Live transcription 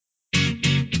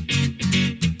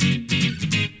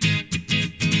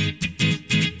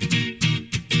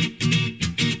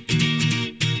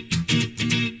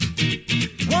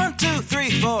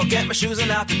my shoes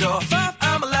and out the door. 5,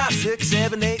 I'm alive. 6,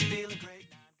 7, 8, feeling great.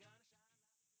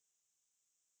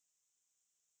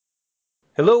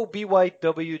 Hello,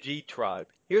 BYWG tribe.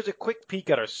 Here's a quick peek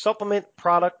at our supplement,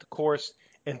 product, course,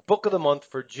 and book of the month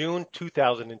for June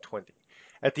 2020.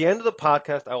 At the end of the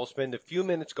podcast, I will spend a few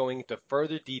minutes going into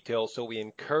further detail, so we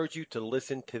encourage you to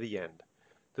listen to the end.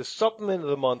 The supplement of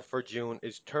the month for June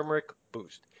is Turmeric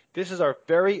Boost. This is our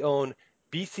very own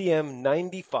BCM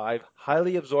 95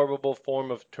 highly absorbable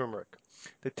form of turmeric.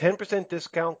 The 10%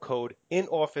 discount code in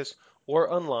office or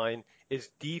online is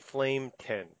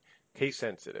DFLAME10, case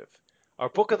sensitive. Our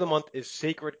book of the month is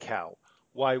Sacred Cow,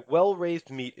 Why Well-Raised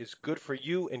Meat is Good for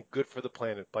You and Good for the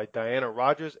Planet by Diana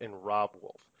Rogers and Rob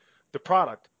Wolf. The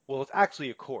product, well, it's actually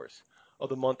a course, of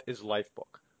the month is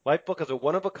Lifebook. Lifebook is a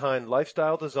one-of-a-kind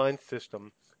lifestyle design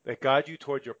system that guides you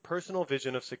toward your personal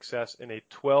vision of success in a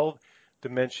 12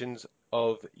 dimensions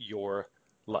of your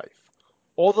life.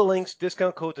 All the links,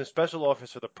 discount codes, and special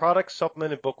offers for the product,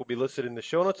 supplement, and book will be listed in the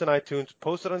show notes on iTunes,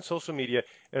 posted on social media,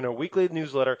 in our weekly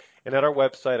newsletter, and at our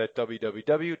website at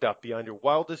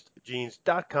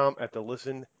www.beyondyourwildestgenes.com at the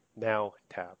Listen Now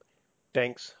tab.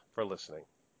 Thanks for listening.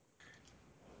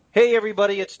 Hey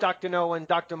everybody, it's Dr. Noah and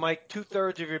Dr. Mike,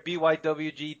 2/3 of your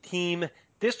BYWG team.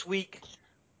 This week,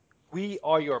 we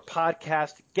are your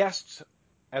podcast guests,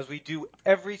 as we do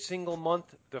every single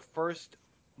month, the first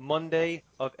Monday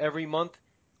of every month,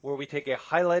 where we take a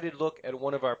highlighted look at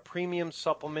one of our premium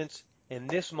supplements. And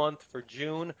this month for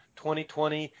June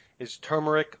 2020 is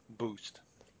Turmeric Boost.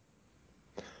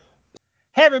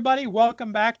 Hey everybody,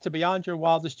 welcome back to Beyond Your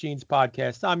Wildest Genes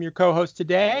podcast. I'm your co-host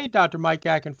today, Dr. Mike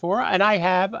Akinfora, and I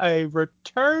have a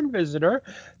return visitor,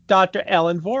 Dr.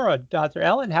 Ellen Vora. Dr.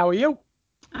 Ellen, how are you?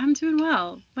 I'm doing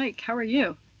well. Mike, how are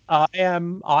you? I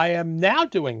am now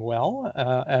doing well,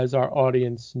 as our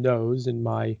audience knows, in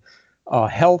my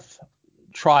health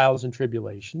trials and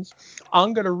tribulations.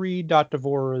 I'm going to read Dr.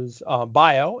 Vora's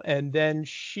bio, and then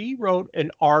she wrote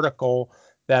an article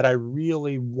that I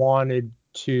really wanted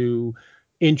to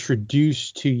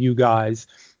introduce to you guys.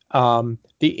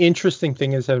 The interesting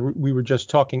thing is that we were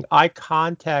just talking. I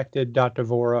contacted Dr.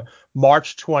 Vora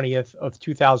March 20th of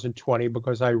 2020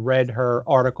 because I read her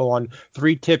article on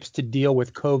 3 tips to deal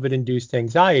with COVID-induced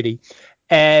anxiety,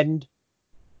 and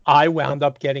I wound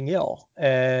up getting ill,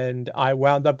 and I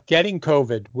wound up getting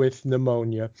COVID with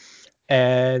pneumonia.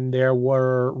 And there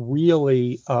were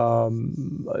really,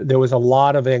 there was a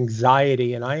lot of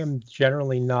anxiety, and I am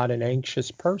generally not an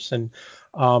anxious person,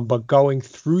 but going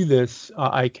through this,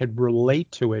 I could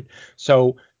relate to it.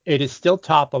 So it is still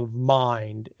top of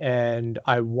mind, and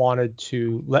I wanted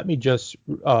to, let me just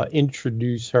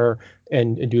introduce her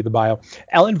and do the bio.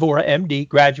 Ellen Vora, MD,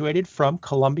 graduated from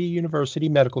Columbia University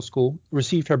Medical School,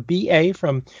 received her BA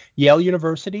from Yale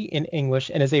University in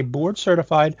English, and is a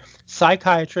board-certified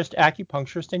psychiatrist,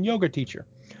 acupuncturist, and yoga teacher.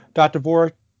 Dr.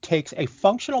 Vora takes a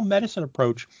functional medicine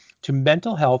approach to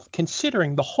mental health,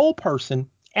 considering the whole person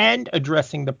and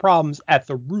addressing the problems at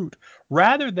the root,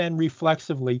 rather than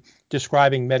reflexively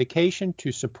describing medication to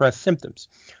suppress symptoms.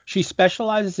 She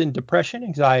specializes in depression,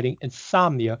 anxiety,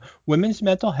 insomnia, women's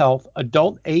mental health,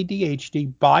 adult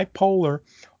ADHD, bipolar,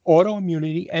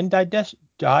 autoimmunity, and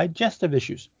digestive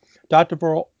issues. Dr.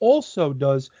 Vora also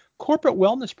does corporate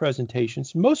wellness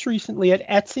presentations, most recently at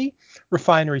Etsy,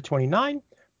 Refinery 29,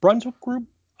 Brunswick Group,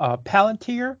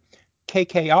 Palantir,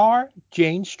 KKR,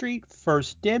 Jane Street,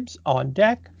 First Dibs,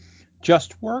 OnDeck,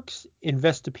 JustWorks,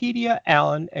 Investopedia,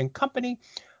 Allen & Company,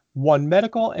 One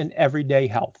Medical, and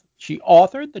EverydayHealth. She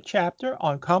authored the chapter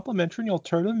on Complementary and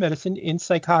Alternative Medicine in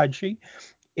Psychiatry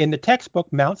in the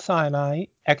textbook Mount Sinai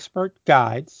Expert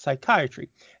Guides, Psychiatry.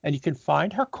 And you can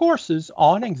find her courses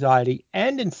on anxiety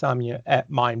and insomnia at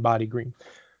MindBodyGreen.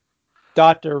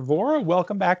 Dr. Vora,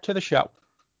 welcome back to the show.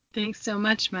 Thanks so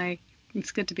much, Mike.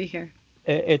 It's good to be here.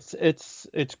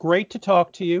 It's great to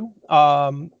talk to you.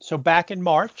 So back in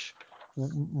March,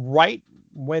 right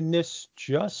when this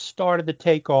just started to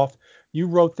take off, you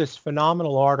wrote this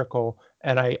phenomenal article,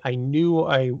 and I knew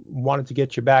I wanted to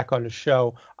get you back on the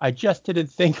show. I just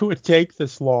didn't think it would take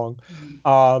this long.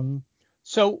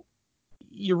 So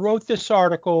you wrote this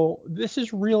article. This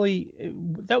is really,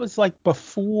 that was like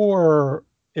before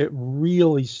it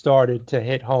really started to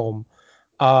hit home.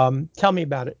 Tell me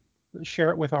about it. Share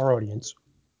it with our audience.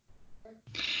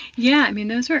 Yeah, I mean,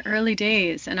 those were early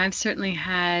days, and I've certainly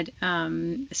had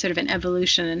sort of an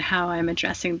evolution in how I'm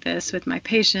addressing this with my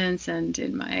patients and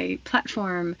in my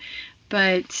platform.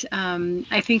 But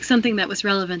I think something that was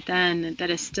relevant then that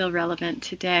is still relevant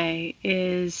today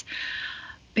is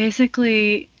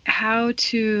basically how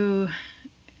to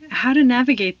how to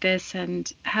navigate this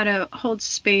and how to hold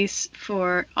space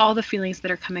for all the feelings that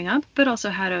are coming up, but also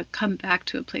how to come back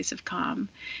to a place of calm.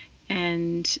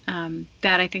 And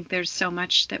that I think there's so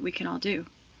much that we can all do.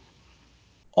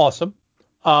 Awesome.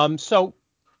 So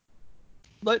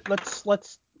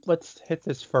let's hit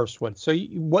this first one. So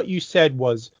what you said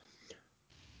was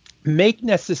make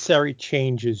necessary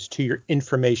changes to your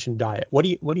information diet. What do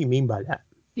you mean by that?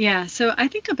 Yeah, so I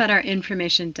think about our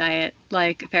information diet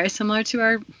like very similar to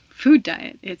our food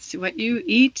diet. It's what you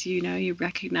eat, you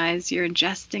recognize you're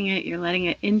ingesting it, you're letting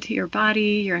it into your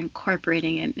body, you're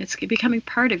incorporating it. It's becoming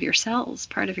part of your cells,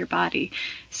 part of your body.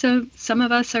 So some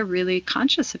of us are really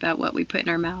conscious about what we put in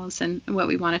our mouths and what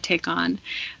we want to take on.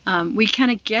 We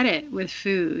kind of get it with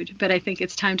food, but I think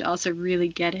it's time to also really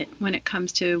get it when it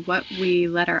comes to what we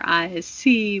let our eyes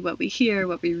see, what we hear,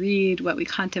 what we read, what we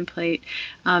contemplate.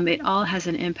 It all has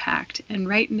an impact. And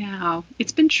right now,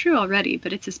 it's been true already,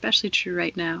 but it's especially true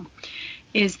right now,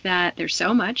 is that there's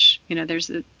so much, there's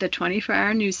the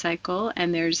 24-hour news cycle,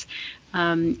 and there's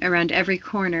around every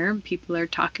corner, people are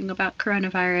talking about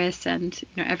coronavirus, and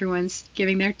everyone's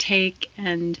giving their take.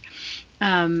 And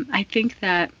I think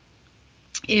that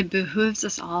it behooves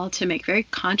us all to make very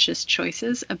conscious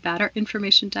choices about our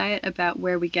information diet, about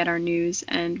where we get our news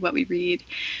and what we read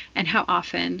and how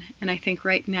often. And I think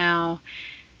right now,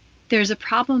 there's a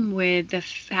problem with the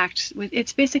fact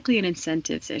it's basically an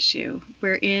incentives issue.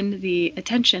 We're in the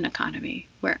attention economy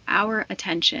where our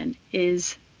attention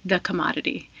is the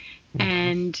commodity. Mm-hmm.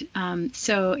 And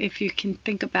so if you can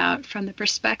think about from the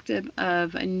perspective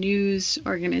of a news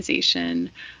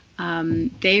organization,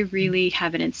 they really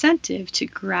have an incentive to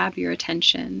grab your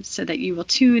attention so that you will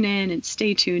tune in and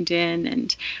stay tuned in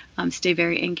and stay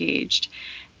very engaged.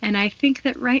 And I think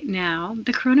that right now,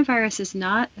 the coronavirus is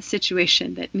not a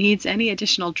situation that needs any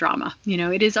additional drama.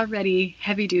 It is already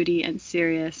heavy duty and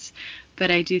serious.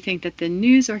 But I do think that the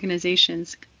news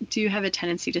organizations do have a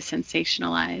tendency to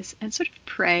sensationalize and sort of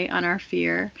prey on our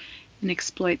fear and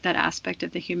exploit that aspect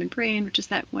of the human brain, which is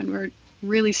that when we're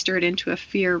really stirred into a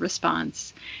fear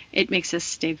response, it makes us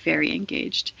stay very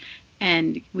engaged.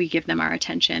 And we give them our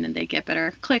attention and they get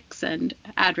better clicks and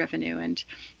ad revenue and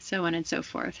so on and so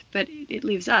forth. But it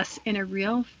leaves us in a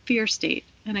real fear state.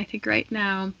 And I think right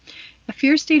now, a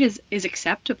fear state is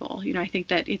acceptable. I think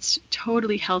that it's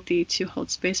totally healthy to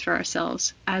hold space for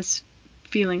ourselves as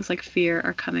feelings like fear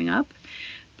are coming up.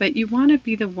 But you want to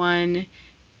be the one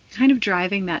kind of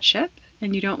driving that ship,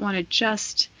 and you don't want to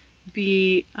just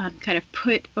be kind of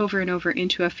put over and over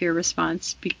into a fear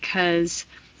response because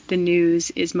the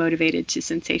news is motivated to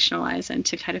sensationalize and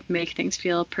to kind of make things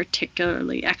feel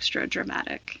particularly extra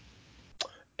dramatic.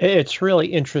 It's really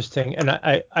interesting, and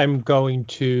I'm going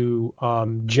to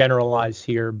generalize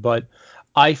here, but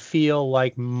I feel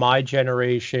like my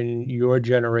generation, your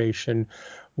generation,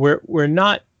 we're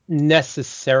not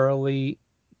necessarily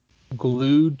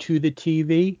glued to the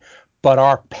TV, but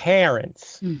our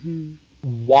parents mm-hmm.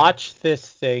 watch this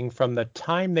thing from the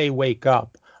time they wake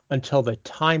up until the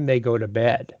time they go to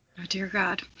bed. Oh, dear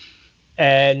God.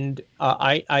 And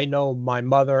I know my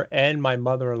mother and my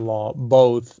mother-in-law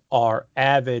both are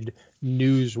avid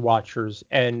news watchers,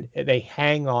 and they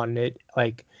hang on it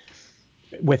like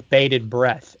with bated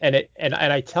breath. And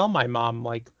I tell my mom,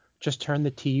 like, just turn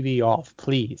the TV off,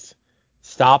 please.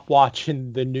 Stop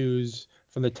watching the news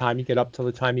from the time you get up till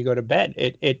the time you go to bed.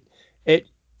 It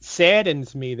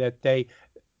saddens me that they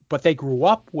grew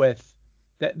up with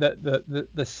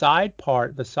the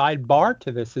sidebar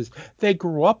to this is they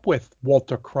grew up with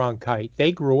Walter Cronkite.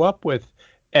 They grew up with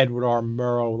Edward R.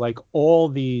 Murrow, like all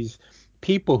these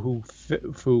people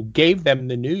who gave them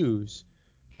the news,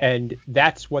 and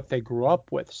that's what they grew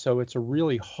up with. So it's a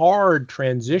really hard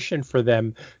transition for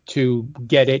them to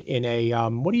get it in a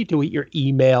what do you do with your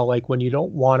email, like when you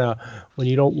don't want to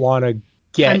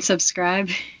get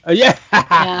unsubscribe. Yeah.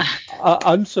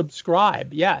 Unsubscribe.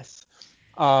 Yes.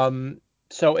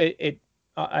 So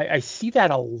I see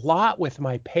that a lot with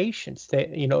my patients.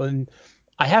 And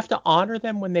I have to honor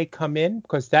them when they come in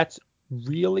because that's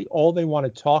really all they want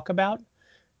to talk about.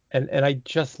 And I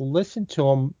just listen to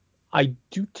them. I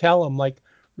do tell them, like,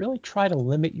 really try to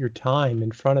limit your time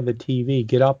in front of the TV.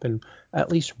 Get up and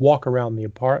at least walk around the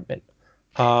apartment.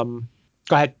 Go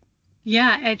ahead.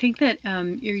 Yeah, I think that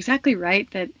you're exactly right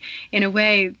that in a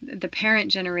way, the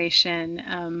parent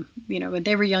generation, when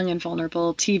they were young and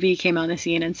vulnerable, TV came on the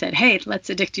scene and said, hey, let's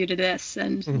addict you to this.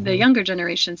 And the Mm-hmm. younger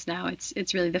generations now,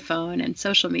 it's really the phone and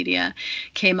social media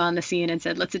came on the scene and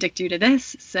said, let's addict you to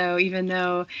this. So even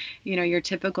though, your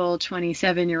typical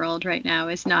 27-year-old right now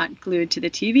is not glued to the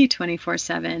TV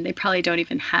 24/7, they probably don't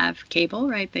even have cable,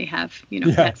 right? They have,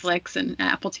 Yes. Netflix and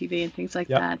Apple TV and things like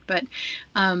Yep. that.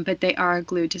 But they are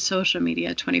glued to social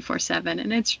media 24/7,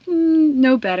 and it's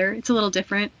no better. It's a little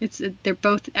different. They're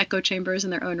both echo chambers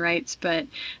in their own rights, but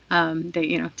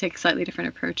they take slightly different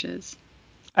approaches.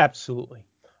 Absolutely.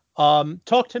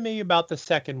 Talk to me about the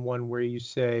second one where you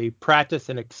say practice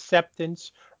an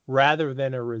acceptance rather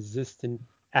than a resistant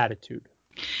attitude.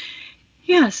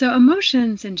 Yeah, so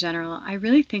emotions in general, I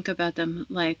really think about them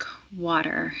like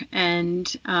water. And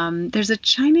there's a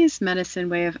Chinese medicine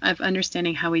way of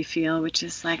understanding how we feel, which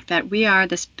is like that we are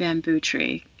this bamboo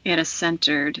tree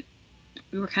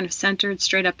we're kind of centered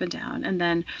straight up and down. And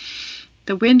then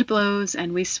the wind blows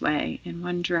and we sway in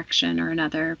one direction or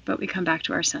another, but we come back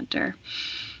to our center.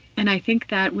 And I think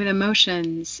that with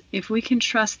emotions, if we can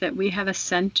trust that we have a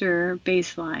center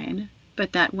baseline,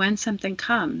 but that when something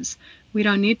comes, we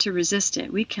don't need to resist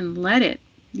it. We can let it,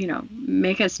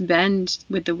 make us bend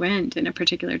with the wind in a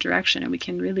particular direction, and we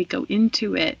can really go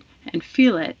into it and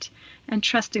feel it, and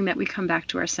trusting that we come back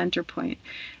to our center point.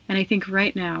 And I think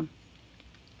right now,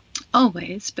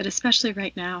 always, but especially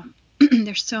right now,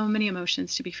 there's so many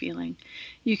emotions to be feeling.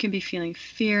 You can be feeling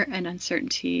fear and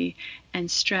uncertainty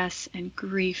and stress and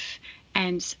grief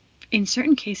and in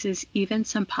certain cases, even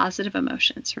some positive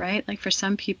emotions, right? Like for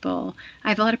some people, I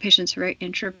have a lot of patients who are very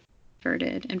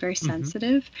introverted and very Mm-hmm.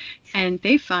 sensitive, and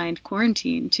they find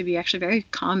quarantine to be actually very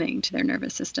calming to their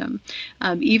nervous system.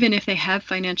 Even if they have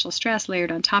financial stress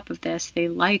layered on top of this, they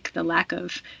like the lack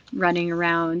of running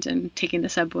around and taking the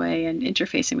subway and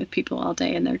interfacing with people all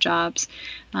day in their jobs.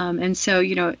 And so,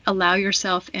 allow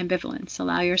yourself ambivalence,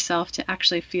 allow yourself to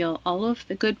actually feel all of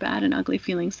the good, bad, and ugly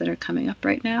feelings that are coming up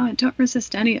right now, and don't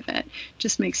resist any of it.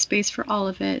 Just make space for all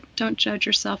of it. Don't judge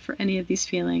yourself for any of these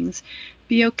feelings.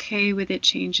 Be okay with it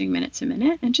changing minute to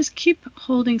minute, and just keep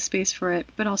holding space for it,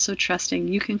 but also trusting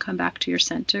you can come back to your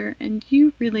center, and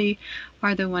you really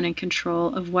are the one in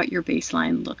control of what your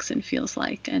baseline looks and feels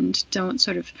like. And don't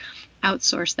sort of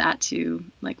outsource that to,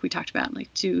 like we talked about,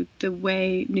 like to the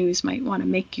way news might want to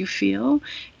make you feel.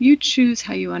 You choose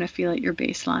how you want to feel at your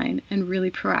baseline and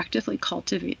really proactively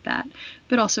cultivate that,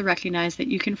 but also recognize that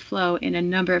you can flow in a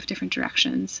number of different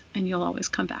directions and you'll always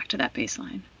come back to that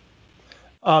baseline.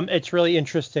 It's really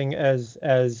interesting as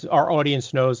our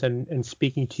audience knows, and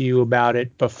speaking to you about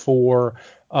it before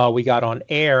we got on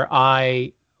air,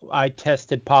 I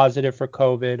tested positive for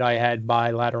COVID. I had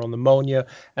bilateral pneumonia,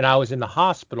 and I was in the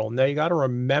hospital. Now you got to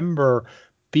remember,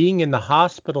 being in the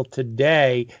hospital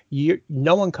today,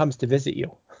 no one comes to visit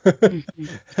you.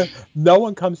 Mm-hmm. No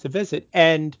one comes to visit,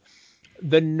 and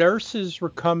the nurses were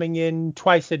coming in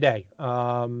twice a day.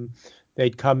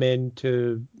 They'd come in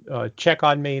to check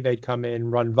on me. They'd come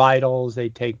in, run vitals.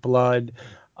 They'd take blood.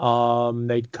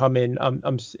 They'd come in,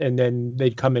 and then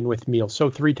they'd come in with meals. So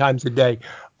 3 times a day.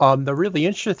 The really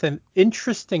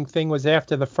interesting thing was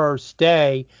after the first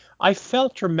day, I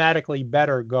felt dramatically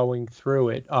better going through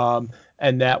it.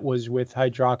 And that was with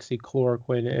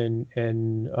hydroxychloroquine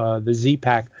and the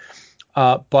Z-Pak.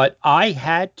 But I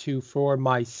had to, for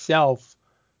myself,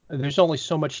 there's only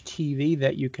so much TV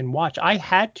that you can watch. I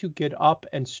had to get up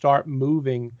and start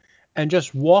moving and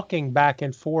just walking back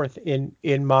and forth in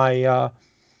my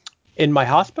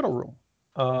hospital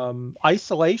room.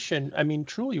 Isolation, I mean,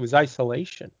 truly was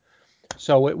isolation.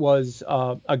 So it was,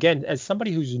 again, as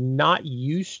somebody who's not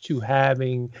used to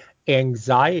having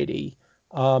anxiety,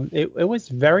 it was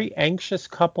very anxious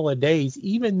couple of days,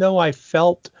 even though I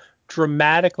felt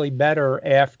dramatically better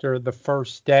after the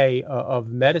first day of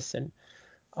medicine.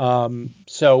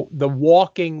 So the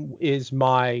walking is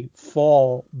my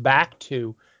fall back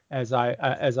to, as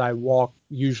I walk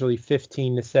usually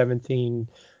 15 to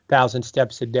 17,000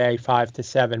 steps a day, 5 to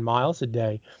 7 miles a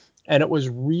day. And it was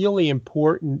really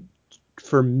important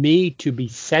for me to be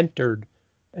centered.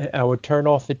 I would turn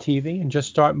off the TV and just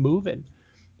start moving.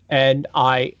 And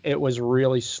it was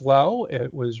really slow.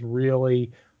 It was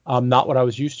really not what I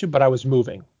was used to, but I was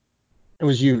moving. It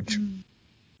was huge.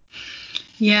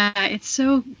 Yeah, it's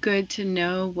so good to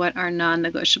know what our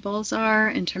non-negotiables are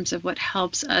in terms of what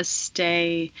helps us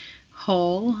stay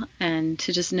whole, and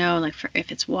to just know, like,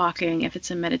 if it's walking, if it's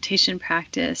a meditation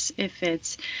practice, if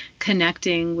it's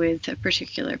connecting with a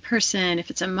particular person,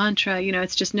 if it's a mantra,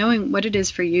 it's just knowing what it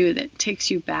is for you that takes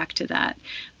you back to that.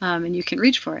 And you can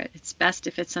reach for it. It's best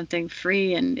if it's something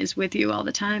free and is with you all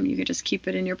the time. You can just keep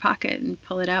it in your pocket and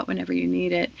pull it out whenever you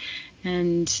need it.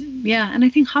 And and I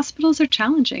think hospitals are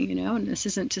challenging, and this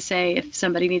isn't to say if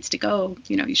somebody needs to go,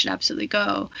 you should absolutely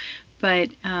go. But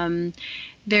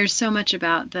there's so much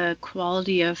about the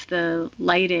quality of the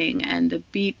lighting and the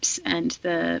beeps and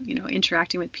the,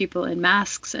 interacting with people in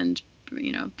masks and,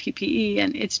 PPE.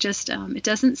 And it's just, it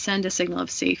doesn't send a signal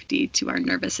of safety to our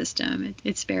nervous system.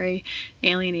 It's very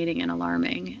alienating and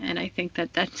alarming. And I think that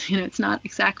it's not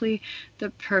exactly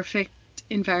the perfect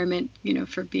environment,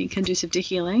 for being conducive to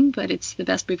healing, but it's the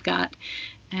best we've got.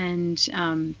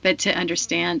 And but to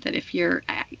understand that if you're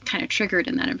kind of triggered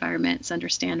in that environment, it's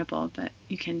understandable, but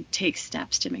you can take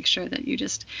steps to make sure that you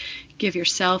just give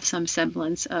yourself some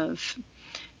semblance of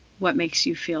what makes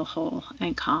you feel whole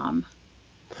and calm.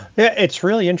 Yeah, it's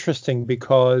really interesting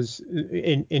because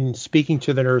in speaking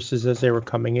to the nurses as they were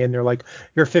coming in, they're like,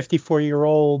 you're 54 years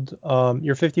old,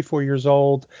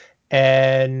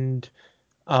 and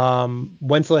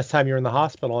when's the last time you were in the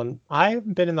hospital? And I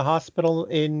haven't been in the hospital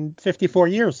in 54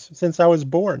 years since I was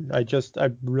born.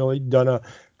 I've really done a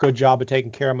good job of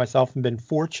taking care of myself and been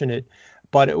fortunate,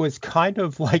 but it was kind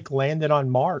of like landed on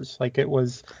Mars. Like, it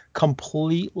was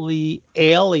completely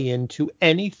alien to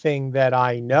anything that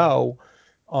I know.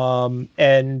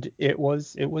 And it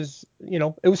was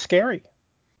scary.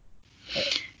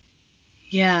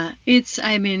 Yeah,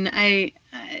 I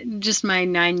just my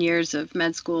 9 years of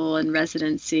med school and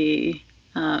residency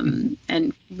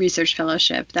and research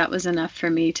fellowship, that was enough for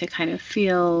me to kind of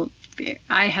feel.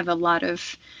 I have a lot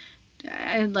of,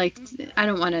 I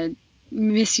don't want to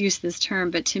misuse this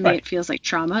term, but to me it feels like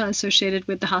trauma associated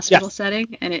with the hospital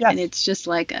setting, and it's just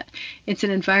like it's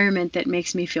an environment that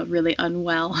makes me feel really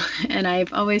unwell. And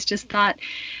I've always just thought,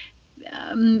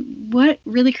 what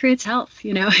really creates health,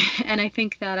 And I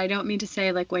think that I don't mean to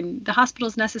say, like, when the hospital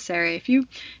is necessary, if you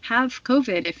have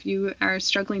COVID, if you are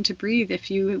struggling to breathe, if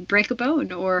you break a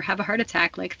bone or have a heart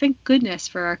attack, like, thank goodness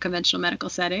for our conventional medical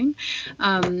setting.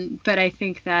 But I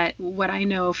think that what I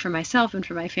know for myself and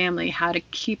for my family, how to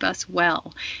keep us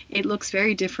well, it looks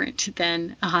very different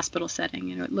than a hospital setting.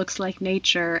 It looks like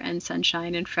nature and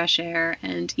sunshine and fresh air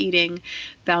and eating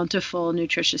bountiful,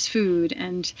 nutritious food.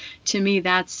 And to me,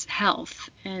 that's health.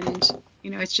 And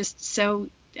it's just so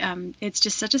it's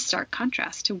just such a stark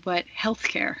contrast to what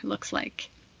healthcare looks like.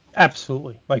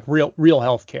 Absolutely, like real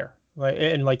healthcare.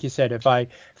 And like you said, if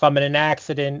I'm in an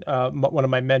accident, one of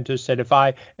my mentors said, if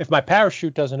my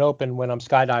parachute doesn't open when I'm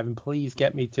skydiving, please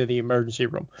get me to the emergency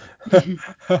room.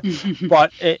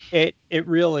 But it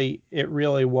really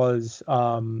was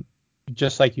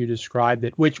just like you described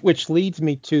it, which leads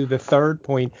me to the third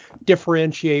point: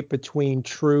 differentiate between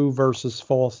true versus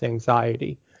false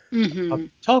anxiety.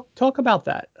 Talk about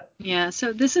that. Yeah,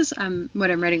 so this is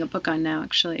what I'm writing a book on now,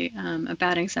 actually,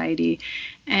 about anxiety.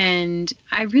 And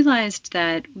I realized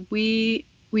that we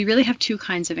really have two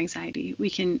kinds of anxiety. We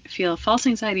can feel false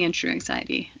anxiety and true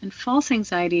anxiety. And false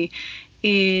anxiety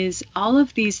is all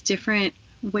of these different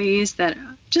ways that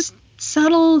just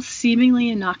subtle, seemingly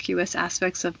innocuous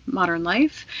aspects of modern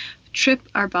life trip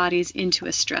our bodies into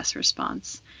a stress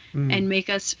response and make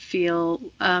us feel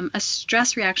a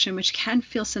stress reaction, which can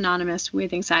feel synonymous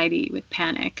with anxiety, with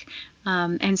panic.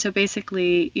 And so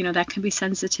basically, that can be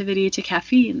sensitivity to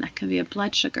caffeine, that can be a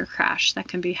blood sugar crash, that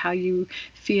can be how you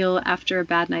feel after a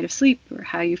bad night of sleep, or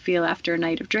how you feel after a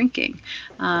night of drinking,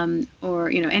 or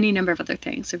any number of other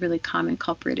things. A really common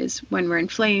culprit is when we're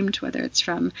inflamed, whether it's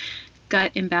from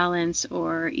gut imbalance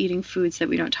or eating foods that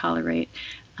we don't tolerate.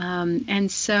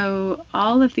 And so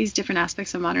all of these different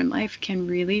aspects of modern life can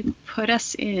really put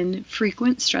us in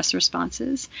frequent stress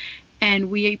responses, and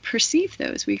we perceive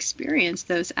those, we experience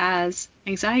those as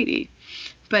anxiety,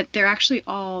 but they're actually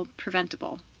all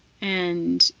preventable.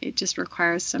 And it just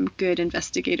requires some good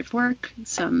investigative work,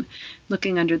 some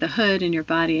looking under the hood in your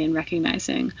body and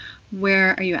recognizing,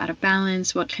 where are you out of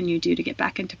balance? What can you do to get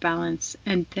back into balance?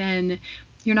 And then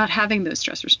you're not having those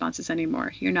stress responses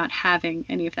anymore. You're not having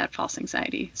any of that false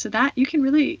anxiety. So that you can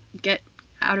really get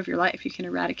out of your life. You can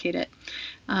eradicate it.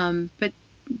 But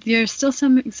there's still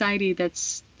some anxiety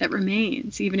that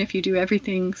remains, even if you do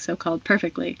everything so-called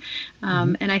perfectly.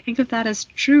 And I think of that as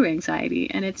true anxiety,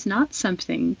 and it's not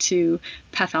something to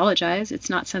pathologize. It's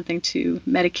not something to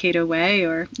medicate away,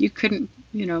 or you couldn't,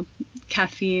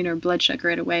 caffeine or blood sugar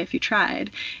it away if you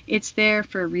tried. It's there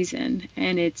for a reason,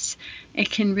 and it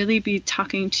can really be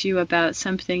talking to you about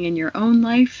something in your own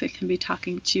life. It can be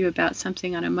talking to you about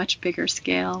something on a much bigger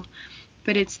scale,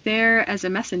 but it's there as a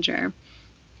messenger.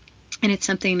 And it's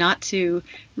something not to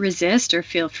resist or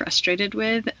feel frustrated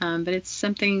with, but it's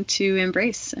something to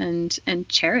embrace and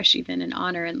cherish, even, and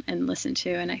honor and listen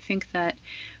to. And I think that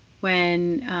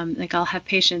when I'll have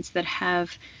patients that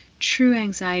have true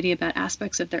anxiety about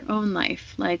aspects of their own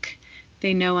life, like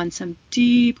they know on some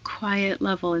deep, quiet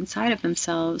level inside of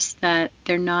themselves that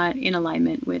they're not in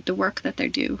alignment with the work that they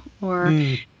do, or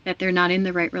that they're not in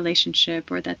the right relationship,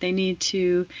 or that they need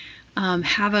to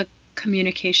have a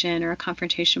communication or a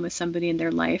confrontation with somebody in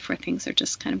their life where things are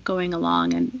just kind of going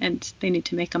along and they need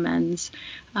to make amends,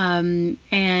 or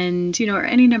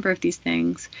any number of these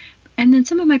things. And then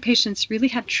some of my patients really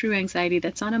have true anxiety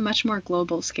that's on a much more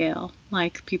global scale,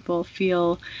 like people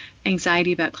feel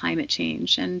anxiety about climate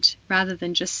change, and rather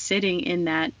than just sitting in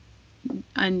that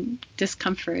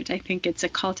discomfort, I think it's a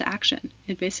call to action.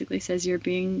 It basically says you're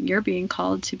being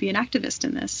called to be an activist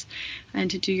in this and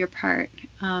to do your part.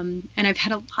 And I've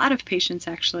had a lot of patients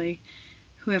actually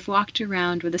who have walked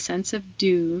around with a sense of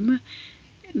doom,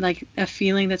 like a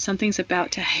feeling that something's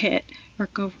about to hit or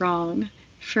go wrong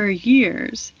for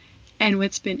years. And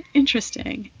what's been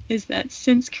interesting is that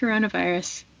since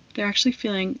coronavirus, they're actually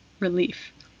feeling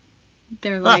relief.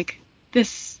 They're like,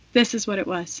 this is what it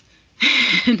was.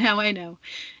 Now I know.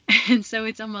 And so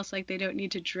it's almost like they don't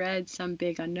need to dread some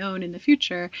big unknown in the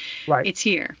future. Right. It's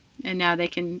here, and now they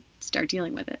can start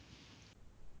dealing with it.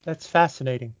 That's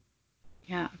fascinating.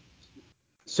 Yeah.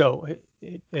 So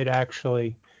it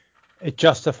actually, it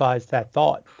justifies that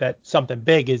thought that something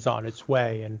big is on its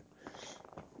way,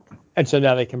 and so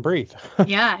now they can breathe.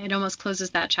 Yeah, it almost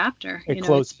closes that chapter. It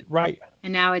closes, right.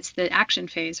 And now it's the action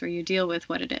phase where you deal with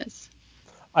what it is.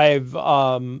 I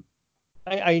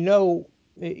know,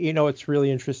 it's really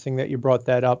interesting that you brought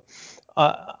that up.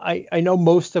 I know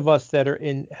most of us that are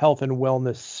in health and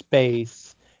wellness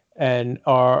space and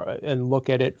look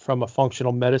at it from a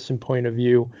functional medicine point of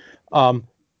view. A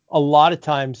lot of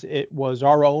times it was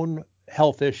our own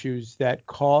health issues that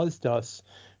caused us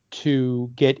to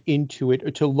get into it,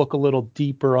 or to look a little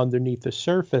deeper underneath the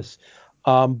surface.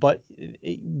 But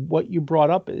what you brought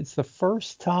up, it's the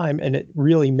first time, and it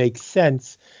really makes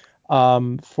sense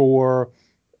for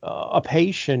a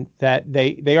patient that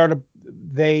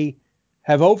they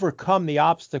have overcome the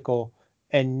obstacle,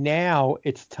 and now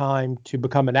it's time to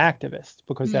become an activist,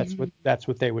 because that's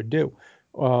what they would do.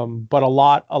 But a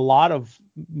lot of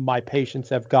my patients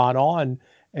have gone on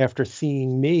after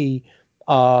seeing me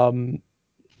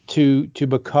to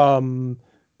become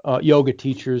yoga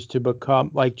teachers, to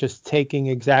become, like, just taking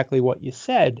exactly what you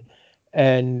said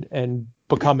and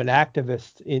become an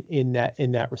activist in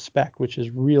that respect, which is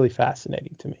really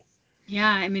fascinating to me. Yeah,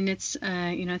 I mean, it's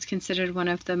it's considered one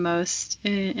of the most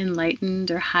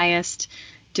enlightened or highest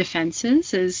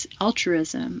defenses is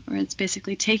altruism, or it's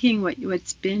basically taking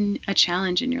what's been a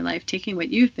challenge in your life, taking what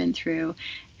you've been through,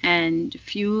 and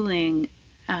fueling,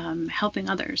 helping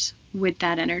others with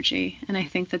that energy. And I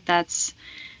think that's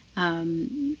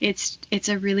it's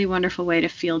a really wonderful way to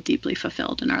feel deeply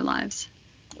fulfilled in our lives.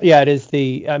 Yeah, it is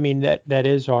that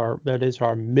is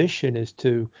our mission, is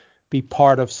to be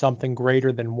part of something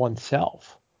greater than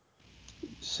oneself.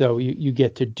 So you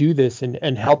get to do this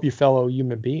and help your fellow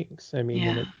human beings. And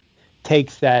it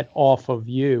takes that off of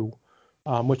you,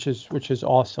 which is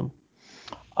awesome.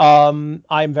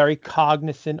 I'm very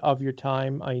cognizant of your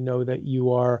time. I know that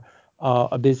you are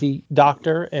a busy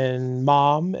doctor and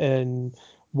mom and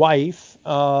wife.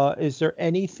 Is there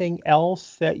anything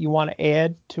else that you want to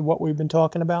add to what we've been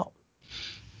talking about?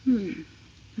 Let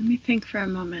me think for a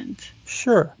moment.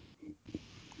 Sure.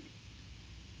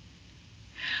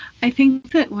 I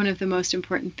think that one of the most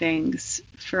important things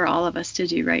for all of us to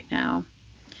do right now,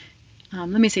 let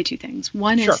me say two things.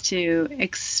 One is to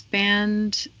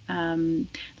expand,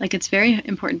 it's very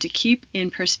important to keep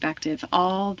in perspective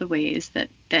all the ways that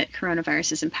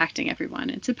coronavirus is impacting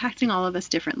everyone. It's impacting all of us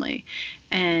differently.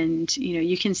 And,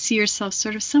 you can see yourself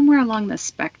sort of somewhere along the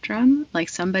spectrum, like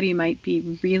somebody might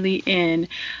be really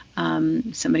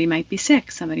somebody might be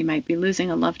sick, somebody might be losing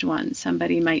a loved one,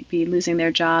 somebody might be losing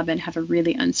their job and have a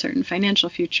really uncertain financial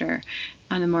future.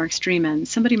 On the more extreme end,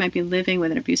 somebody might be living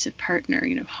with an abusive partner.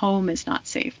 Home is not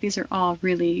safe. These are all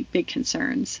really big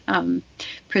concerns.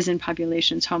 prison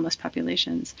populations, homeless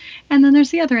populations. And then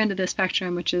there's the other end of the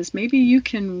spectrum, which is maybe you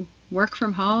can work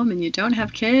from home and you don't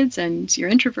have kids and you're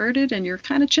introverted and you're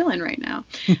kind of chilling right now.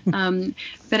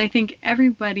 But I think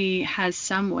everybody has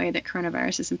some way that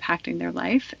coronavirus is impacting their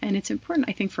life. And it's important,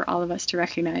 I think, for all of us to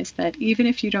recognize that even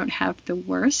if you don't have the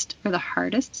worst or the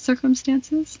hardest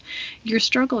circumstances, your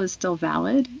struggle is still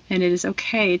valid. And it is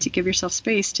okay to give yourself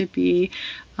space to be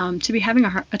having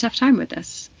a tough time with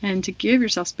this, and to give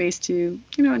yourself space to,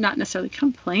 not necessarily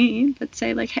complain, but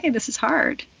say like, hey, this is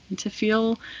hard, and to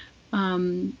feel,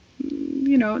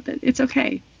 that it's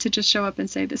okay to just show up and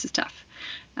say this is tough,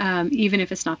 even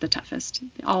if it's not the toughest.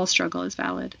 All struggle is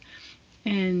valid.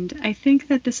 And I think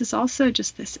that this is also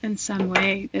just this, in some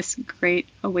way, this great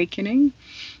awakening.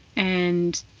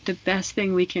 And the best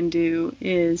thing we can do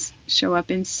is show up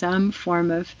in some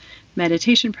form of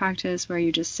meditation practice where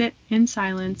you just sit in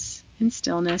silence, in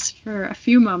stillness for a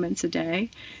few moments a day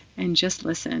and just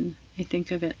listen. I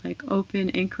think of it like open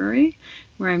inquiry,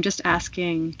 where I'm just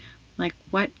asking, like,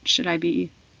 what should I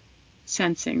be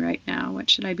sensing right now? What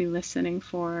should I be listening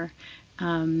for?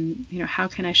 How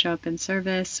can I show up in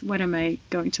service? What am I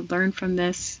going to learn from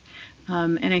this?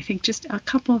 And I think just a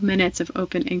couple of minutes of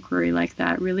open inquiry like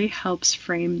that really helps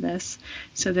frame this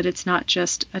so that it's not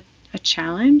just a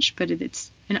challenge, but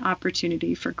it's an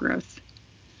opportunity for growth.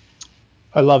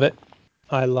 I love it.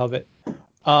 I love it.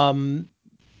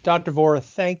 Dr. Vora,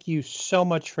 thank you so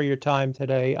much for your time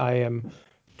today. I am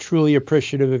truly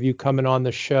appreciative of you coming on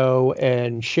the show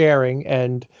and sharing,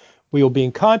 and we will be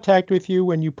in contact with you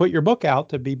when you put your book out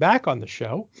to be back on the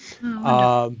show.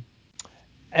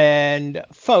 And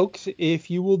folks, if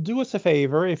you will do us a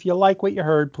favor, if you like what you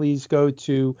heard, please go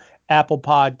to Apple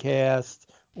Podcasts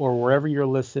or wherever you're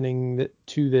listening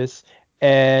to this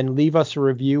and leave us a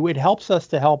review. It helps us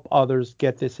to help others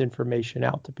get this information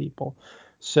out to people.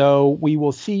 So we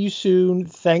will see you soon.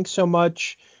 Thanks so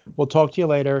much. We'll talk to you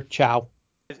later. Ciao.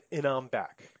 And I'm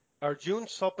back. Our June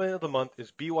supplement of the month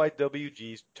is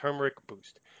BYWG's Turmeric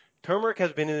Boost. Turmeric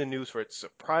has been in the news for its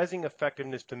surprising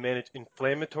effectiveness to manage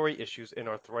inflammatory issues and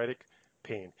arthritic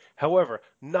pain. However,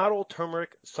 not all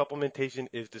turmeric supplementation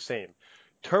is the same.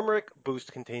 Turmeric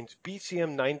Boost contains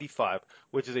BCM95,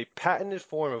 which is a patented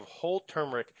form of whole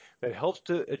turmeric that helps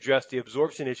to address the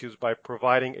absorption issues by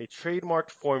providing a trademarked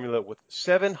formula with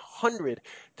 700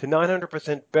 to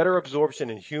 900% better absorption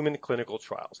in human clinical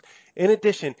trials. In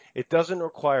addition, it doesn't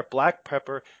require black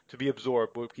pepper to be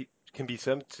absorbed, which can be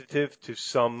sensitive to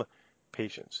some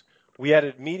patients. We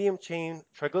added medium chain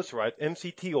triglyceride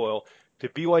MCT oil to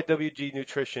BYWG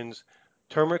Nutrition's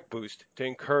Turmeric Boost to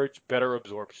encourage better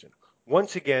absorption.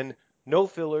 Once again, no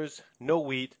fillers, no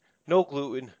wheat, no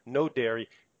gluten, no dairy,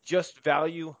 just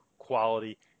value,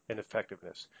 quality, and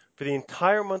effectiveness. For the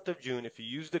entire month of June, if you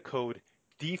use the code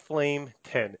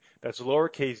DFLAME10, that's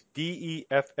lowercase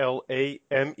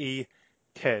DEFLAME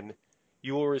 10,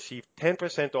 you will receive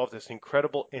 10% off this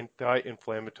incredible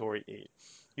anti-inflammatory aid.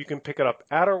 You can pick it up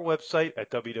at our website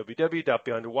at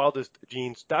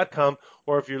www.beyondthewildestgenes.com,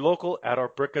 or if you're local, at our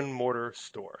brick and mortar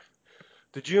store.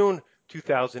 The June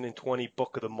 2020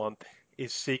 book of the month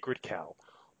is Sacred Cow: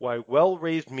 Why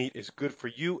Well-Raised Meat is Good for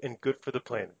You and Good for the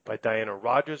Planet by Diana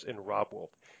Rogers and Rob Wolf.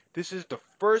 This is the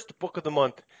first book of the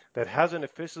month that hasn't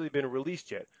officially been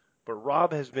released yet, but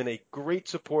Rob has been a great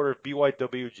supporter of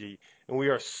BYWG, and we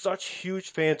are such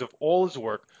huge fans of all his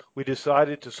work, we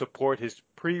decided to support his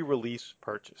pre-release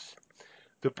purchase.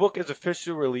 The book is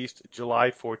officially released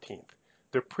July 14th.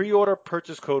 The pre-order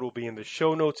purchase code will be in the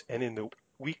show notes and in the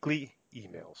weekly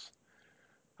emails.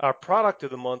 Our product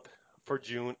of the month for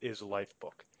June is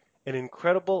Lifebook, an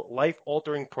incredible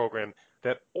life-altering program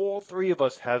that all three of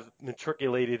us have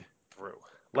matriculated through.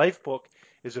 Lifebook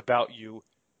is about you,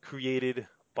 created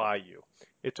by you.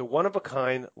 It's a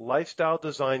one-of-a-kind lifestyle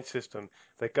design system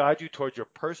that guides you towards your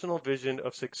personal vision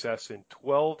of success in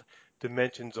 12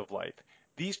 dimensions of life.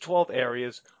 These 12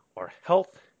 areas are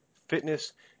health,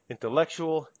 fitness,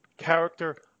 intellectual,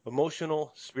 character,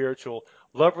 emotional, spiritual,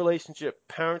 love, relationship,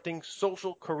 parenting,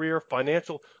 social, career,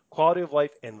 financial, quality of life,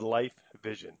 and life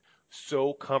vision.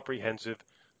 So comprehensive,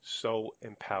 so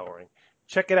empowering.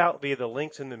 Check it out via the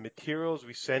links in the materials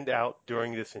we send out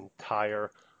during this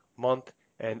entire month.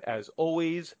 And as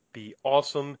always, be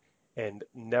awesome and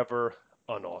never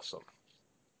unawesome.